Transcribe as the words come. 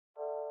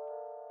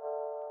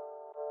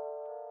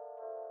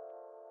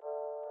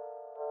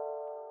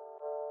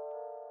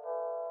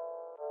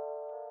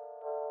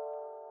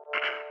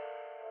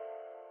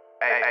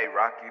Hey,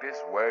 Rocky, this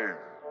wave.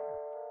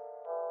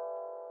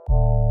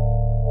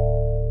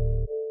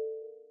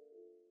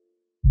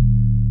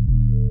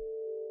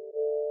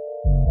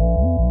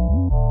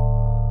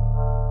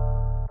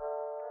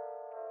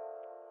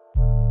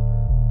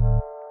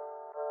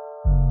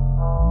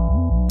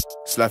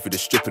 Slide through the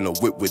strip in a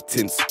whip with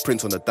tints.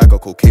 Print on the dagger,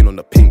 cocaine on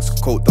the pinks.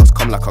 Coat dust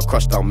come like I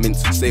crushed down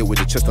mints. Say it with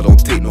the chest, I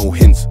don't take no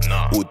hints.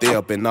 All day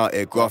I've been out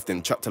here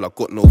grafting. Trapped till I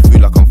got no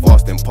food like I'm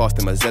fasting. Past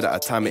him a Z at a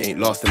time, it ain't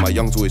lasting. My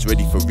young's always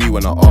ready for re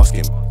when I ask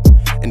him.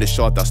 In the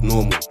shard, that's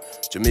normal.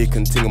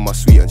 Jamaican ting on my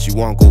sweet and she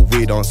want go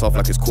way down south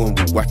like it's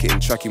Cornwall. Whack it in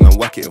tracky, man,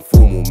 whack it in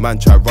formal. Man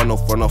try run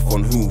off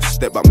on who?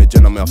 Step back, me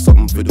gen, I may have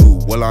something for the who.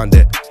 Well on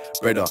there,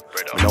 brother.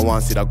 When I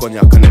want to see that gun,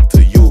 yeah, I connect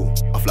to you.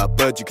 I fly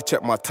bird, you can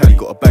check my tally.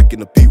 Got a bag in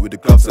the beat with the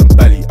gloves and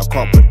belly. I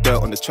can't put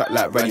dirt on the track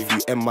like rally.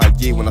 View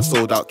MIA when I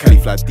sold out Cali.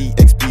 Fly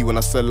DXB when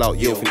I sell out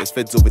Yale. Think there's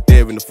feds over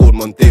there in the Ford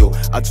Mondale.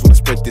 I just wanna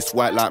spread this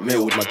white like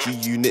mail with my G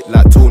unit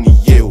like Tony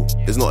Yale.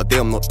 There's not a day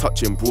I'm not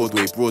touching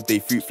Broadway. Broad day,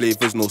 fruit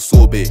flavors, no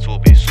sorbet.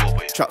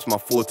 Traps my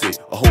forte.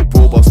 I hope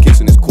bro boss case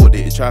in his court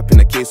date. Trap in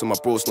the case and my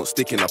bro's not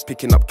sticking. I'm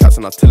picking up cats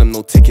and I tell him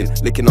no ticking.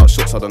 Licking out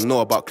shots I don't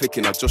know about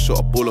clicking. I just shot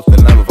a ball off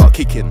the line without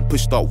kicking.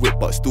 Pushed out whip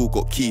but still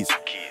got keys.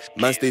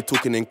 Man stay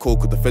talking in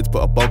coke with the feds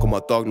put a bug on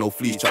my dog, no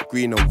fleas. Trap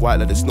green and white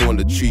like there's snow on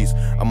the trees.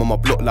 I'm on my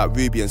block like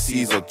Ruby and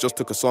Caesar. Just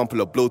took a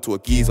sample of blow to a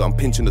geezer. I'm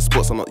pinching the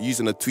spots, I'm not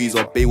using a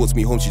tweezer. Bae wants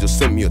me home, she just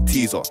sent me a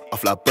teaser. I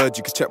fly bird,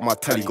 you can check my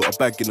tally. Got a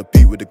bag in the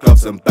beat with the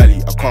gloves and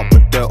belly. I can't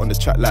put dirt on the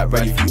track like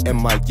rally. View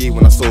MIA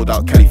when I sold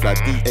out Cali. Fly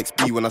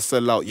DXB when I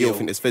sell out Yale.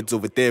 Think there's feds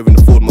over there in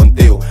the Ford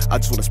Mondale. I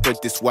just wanna spread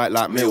this white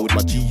like mail with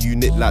my G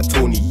unit like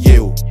Tony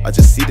Yale. I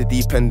just see the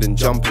deep end and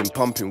jumping,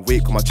 pumping.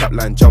 Wake on my trap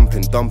line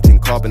jumping, dumping.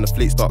 Carbon the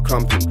flake start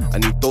clumping. I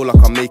need dough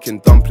like I'm making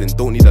dumpling.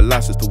 Don't need a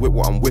license to whip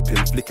what I'm whipping.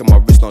 Flicking my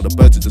wrist, now the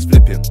birds are just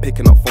flipping.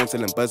 Picking up phones,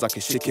 selling birds like a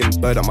chicken.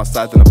 Bird at my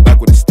side in a bag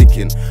with a stick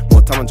in.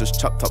 More time I just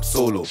chopped up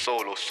solo.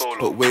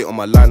 Put weight on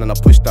my line and I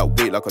push that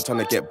weight like I'm trying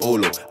to get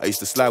bolo. I used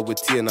to slide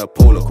with T and a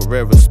polo.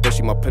 Carrera,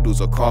 especially my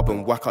pedals are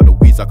carbon. Whack out the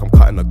weeds like I'm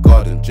cutting a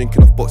garden.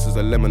 Drinking off boxes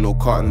of lemon, no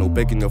carton. No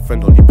begging your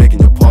friend, only begging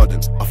your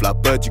pardon. I fly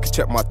bird, you can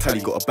check my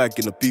tally. Got a bag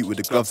in the beat with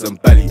the gloves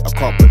and belly. I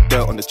can't put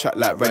dirt on the track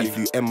like rally.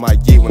 View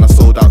MIA when I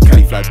sold out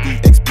Cali. Fly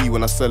DXB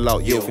when I sell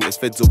out Yale. Think there's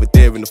feds over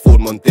there in the Ford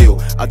Mondale.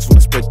 I just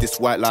wanna spread this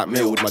white like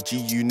mail with my G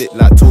unit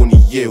like Tony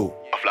Yale.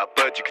 I fly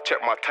bird, you can check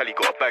my tally.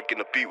 Got a bag in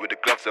the beat with the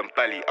gloves and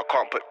belly. I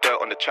can't put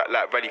dirt on the track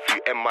like rally.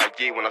 View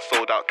MIA when I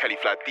sold out Cali.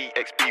 Fly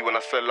DXB when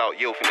I sell out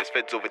Yale. Think there's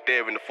feds over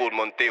there in the Ford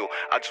Mondale.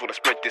 I just wanna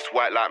spread this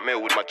white like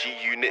mail with my G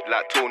unit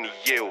like Tony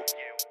Yale.